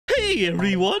Hey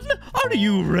everyone, are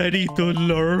you ready to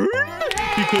learn?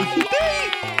 Because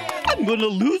today I'm gonna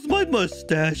lose my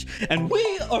mustache and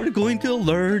we are going to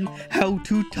learn how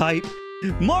to type.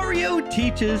 Mario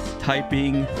teaches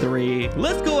typing 3.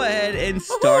 Let's go ahead and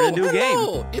start a new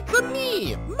game. It's a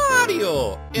me,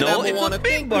 Mario. And No, I it's wanna a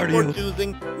big thank Mario. you for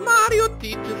choosing Mario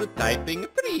teaches typing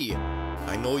 3.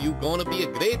 I know you're gonna be a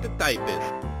great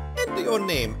typist. Enter your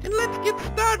name and let's get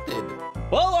started.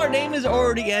 Well, our name is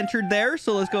already entered there,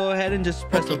 so let's go ahead and just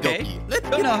press OK. Let's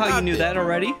Don't get know how you started. knew that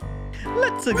already.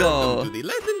 Let's go. Welcome to the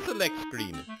lesson select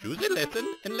screen. Choose a lesson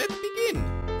and let's begin.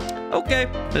 Okay,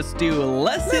 let's do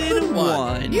lesson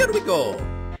 1. Here we go.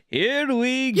 Here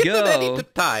we Get go. ready to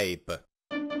type.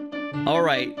 All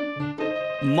right.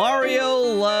 Mario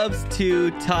loves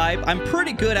to type. I'm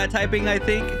pretty good at typing, I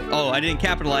think. Oh, I didn't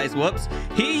capitalize. Whoops.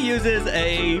 He uses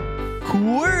a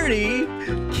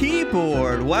QWERTY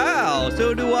keyboard. Wow.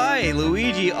 So do I.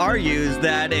 Luigi argues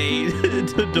that a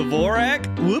Dvorak.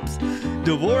 Whoops.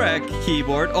 Dvorak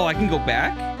keyboard. Oh, I can go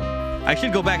back? I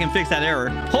should go back and fix that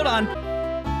error. Hold on.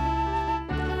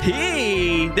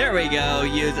 There we go.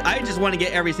 I just want to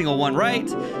get every single one right,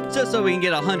 just so we can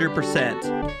get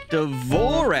 100%.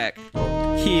 Dvorak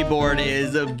keyboard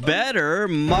is better,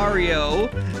 Mario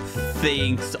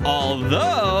thinks,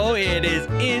 although it is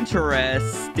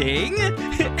interesting.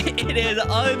 It is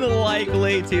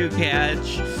unlikely to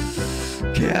catch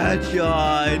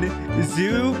on.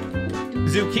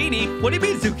 Zucchini? What do you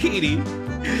mean zucchini?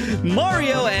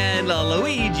 Mario and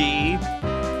Luigi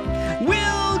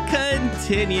will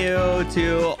continue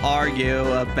to argue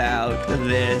about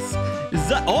this.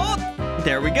 Oh,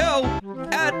 there we go.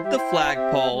 At the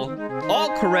flagpole.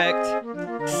 All correct.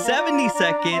 70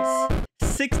 seconds.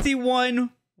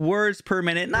 61 words per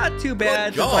minute. Not too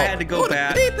bad since I had to go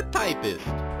back. What a great typist.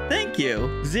 Thank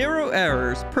you. 0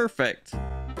 errors. Perfect.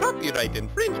 Copyright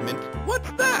infringement?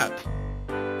 What's that?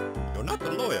 You're not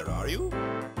a lawyer, are you?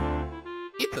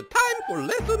 It's a time for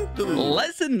lesson 2.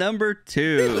 Lesson number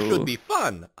 2. This should be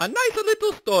fun. A nice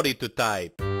little story to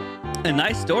type. A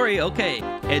nice story? Okay.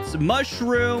 It's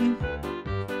Mushroom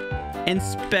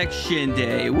Inspection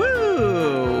Day.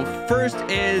 Woo! First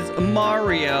is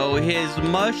Mario. His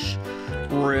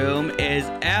mushroom is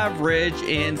average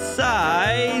in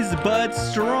size, but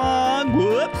strong.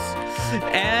 Whoops.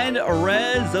 And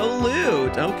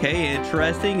resolute. Okay,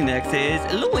 interesting. Next is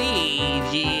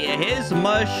Luigi. His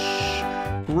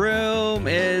mushroom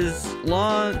is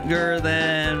longer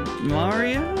than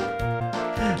Mario,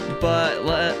 but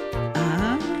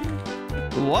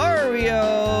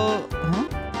Wario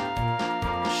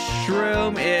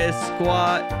shroom is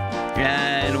squat,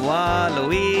 and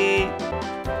Waluigi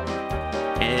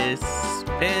is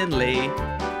spindly.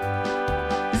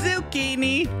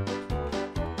 Zucchini.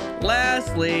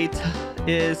 Lastly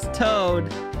is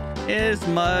Toad. His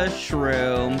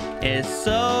mushroom is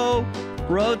so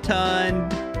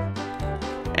rotund.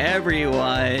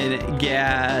 Everyone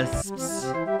gasps.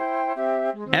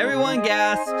 Everyone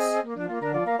gasps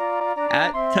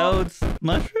at Toad's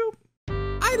mushroom?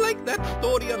 I like that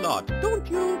story a lot, don't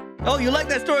you? Oh, you like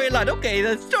that story a lot? Okay,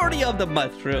 the story of the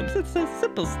mushrooms. It's a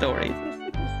simple story. It's a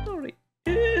simple story.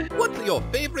 What's your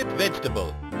favorite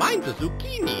vegetable? Mine's a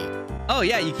zucchini. Oh,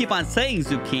 yeah, you keep on saying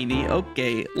zucchini.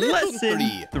 Okay, lesson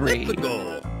 3. Let's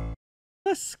go.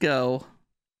 Let's go.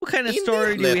 What kind of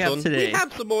story do we have today? We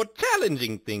have some more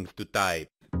challenging things to type.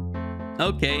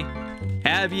 Okay.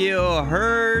 Have you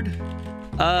heard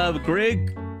of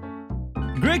Grigory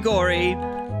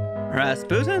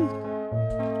Rasputin?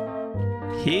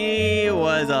 He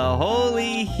was a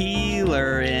holy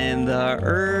healer in the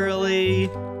early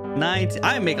 90s.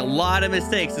 I make a lot of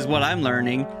mistakes is what I'm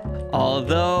learning.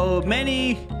 Although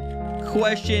many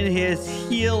question his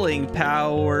healing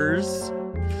powers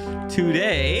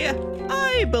today,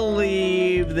 I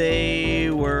believe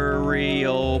they were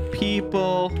real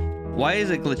people. Why is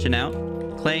it glitching out?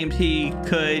 Claimed he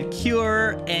could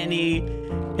cure any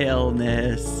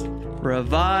illness,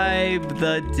 revive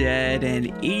the dead,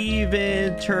 and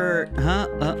even turn...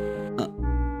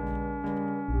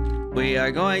 We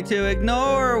are going to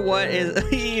ignore what is...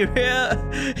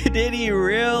 Did he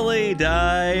really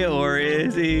die, or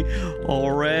is he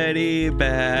already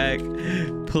back?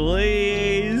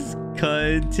 Please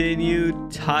continue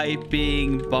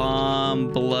typing bomb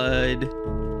blood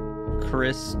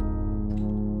crystal...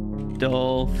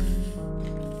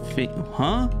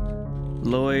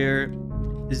 Lawyer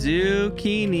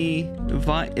zucchini.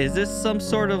 Is this some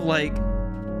sort of like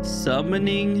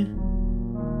summoning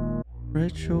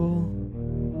ritual?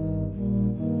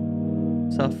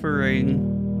 Suffering.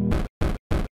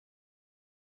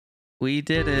 We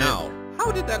did it. Now,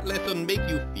 how did that lesson make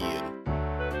you feel?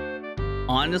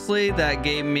 Honestly, that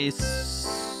gave me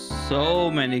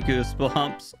so many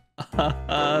goosebumps.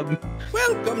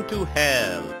 Welcome to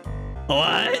hell.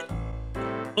 What?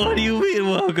 What do you mean,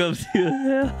 welcome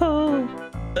to hell?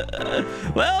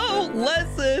 Well,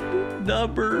 lesson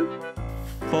number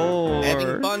 4.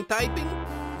 Having fun typing?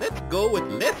 Let's go with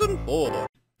lesson 4.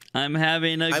 I'm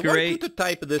having a I want you great to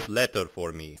type this letter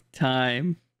for me.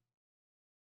 time.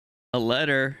 A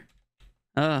letter.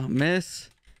 Oh, Miss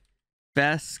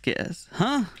Vasquez.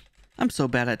 Huh? I'm so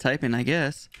bad at typing, I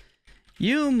guess.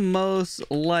 You most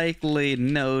likely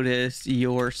noticed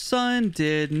your son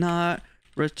did not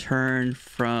return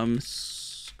from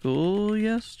school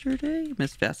yesterday,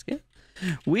 Miss Vasquez.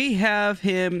 We have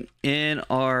him in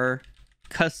our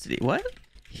custody. What?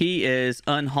 He is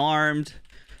unharmed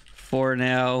for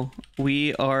now.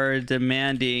 We are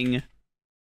demanding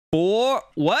for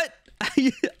what?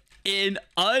 In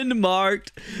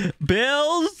unmarked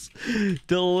bills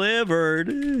delivered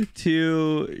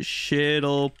to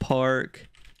Shittle Park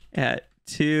at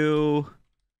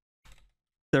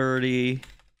 2:30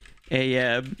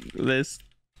 a.m. this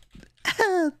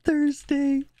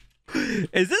Thursday.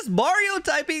 Is this Mario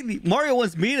typing? Mario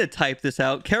wants me to type this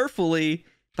out carefully.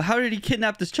 But how did he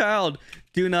kidnap this child?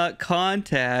 Do not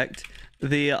contact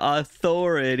the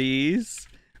authorities.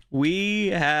 We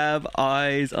have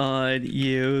eyes on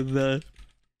you. The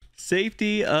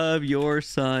safety of your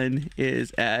son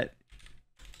is at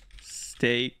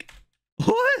stake.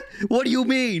 What? What do you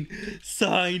mean?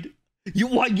 Signed. You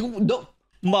what? You no,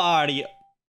 Mario.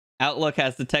 Outlook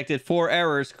has detected 4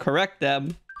 errors. Correct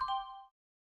them.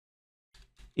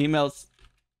 Emails.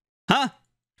 Huh?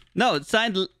 No, it's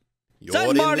signed. You're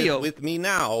in Mario. this with me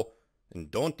now,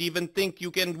 and don't even think you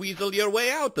can weasel your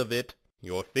way out of it.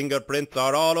 Your fingerprints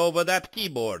are all over that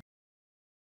keyboard.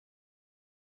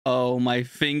 Oh, my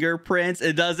fingerprints.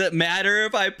 It doesn't matter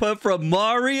if I put from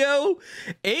Mario.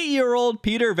 8-year-old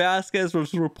Peter Vasquez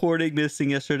was reported missing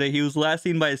yesterday. He was last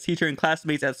seen by his teacher and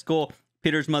classmates at school.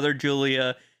 Peter's mother,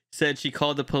 Julia, said she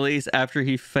called the police after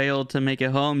he failed to make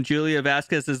it home. Julia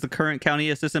Vasquez is the current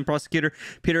county assistant prosecutor.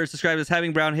 Peter is described as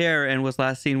having brown hair and was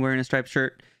last seen wearing a striped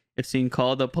shirt. If seen,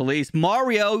 called the police.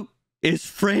 Mario is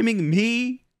framing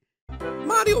me.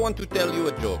 Mario want to tell you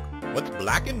a joke. What's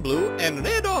black and blue and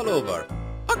red all over?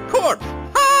 A corpse!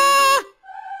 Ha!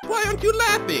 Why aren't you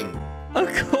laughing? A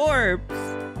corpse.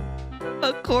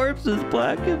 A corpse is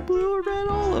black and blue and red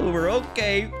all over.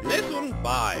 Okay. Lesson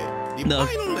 5. The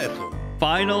final lesson.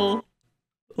 Final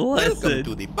lesson. Welcome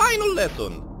to the final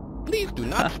lesson. Please do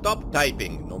not stop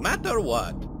typing, no matter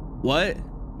what. What?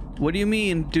 What do you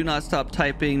mean, do not stop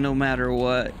typing no matter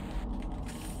what?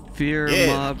 Fear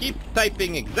mob. Keep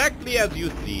typing exactly as you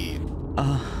see.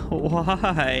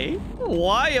 Why?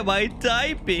 Why am I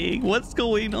typing? What's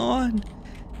going on?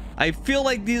 I feel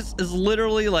like this is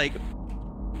literally like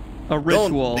a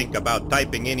ritual. Don't think about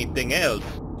typing anything else.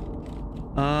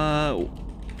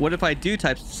 What if I do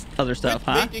type other stuff,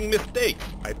 huh? Making mistakes.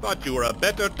 I thought you were a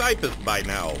better typist by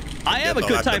now. I am a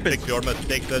good I'll have to typist. fix your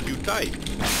mistakes as you type.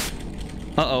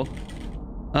 Uh-oh.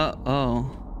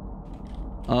 Uh-oh.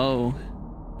 Oh.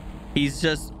 He's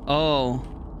just... Oh.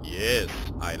 Yes,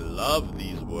 I love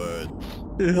these words.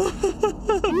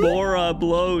 Mora,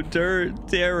 blow, dirt,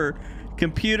 terror.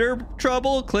 Computer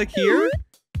trouble? Click here.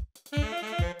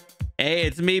 Hey,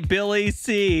 it's me, Billy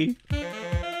C.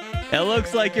 It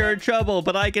looks like you're in trouble,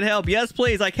 but I can help. Yes,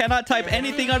 please. I cannot type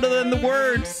anything other than the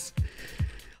words.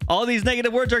 All these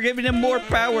negative words are giving him more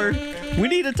power. We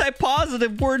need to type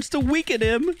positive words to weaken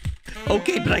him.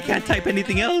 Okay, but I can't type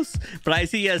anything else. But I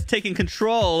see he has taken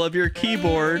control of your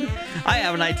keyboard. I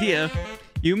have an idea.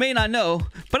 You may not know,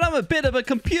 but I'm a bit of a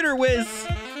computer whiz.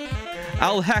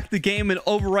 I'll hack the game and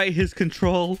overwrite his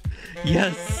control.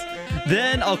 Yes.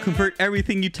 Then I'll convert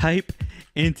everything you type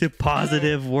into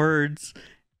positive words.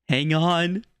 Hang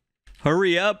on.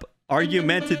 Hurry up.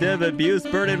 Argumentative, abuse,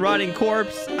 burden, rotting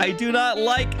corpse. I do not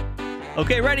like.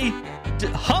 Okay, ready.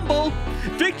 Humble.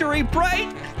 Victory,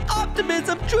 bright.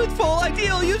 Optimism, truthful,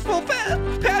 ideal, useful,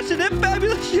 passionate,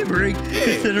 fabulous, shimmering.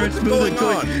 Considerate, smooth, and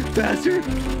going faster.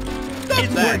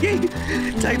 It's working.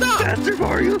 Type faster,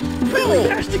 Mario. Really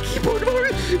mash the keyboard,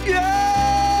 Mario.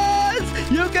 Yes!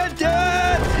 You can do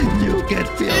it! You can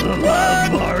feel the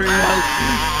love, Mario.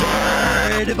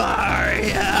 Burn,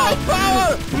 Mario. All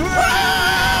power! Yes!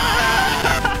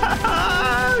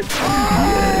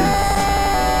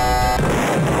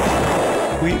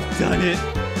 We've done it.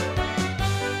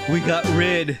 We got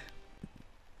rid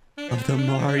of the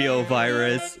Mario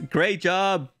virus. Great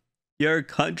job. Your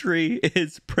country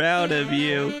is proud of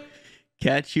you.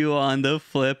 Catch you on the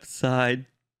flip side.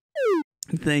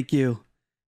 Thank you.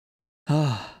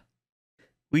 Ah,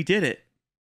 we did it.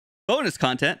 bonus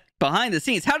content, behind the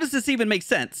scenes. How does this even make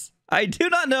sense? I do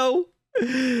not know.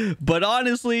 But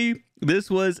honestly,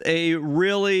 this was a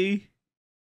really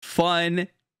fun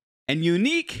and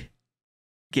unique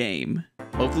game.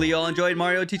 Hopefully you all enjoyed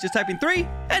Mario Teaches Typing 3,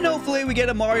 and hopefully we get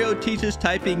a Mario Teaches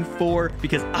Typing 4,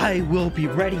 because I will be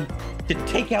ready to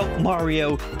take out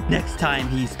Mario next time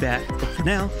he's back. But for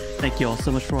now, thank you all so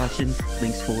much for watching.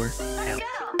 LiNX 4.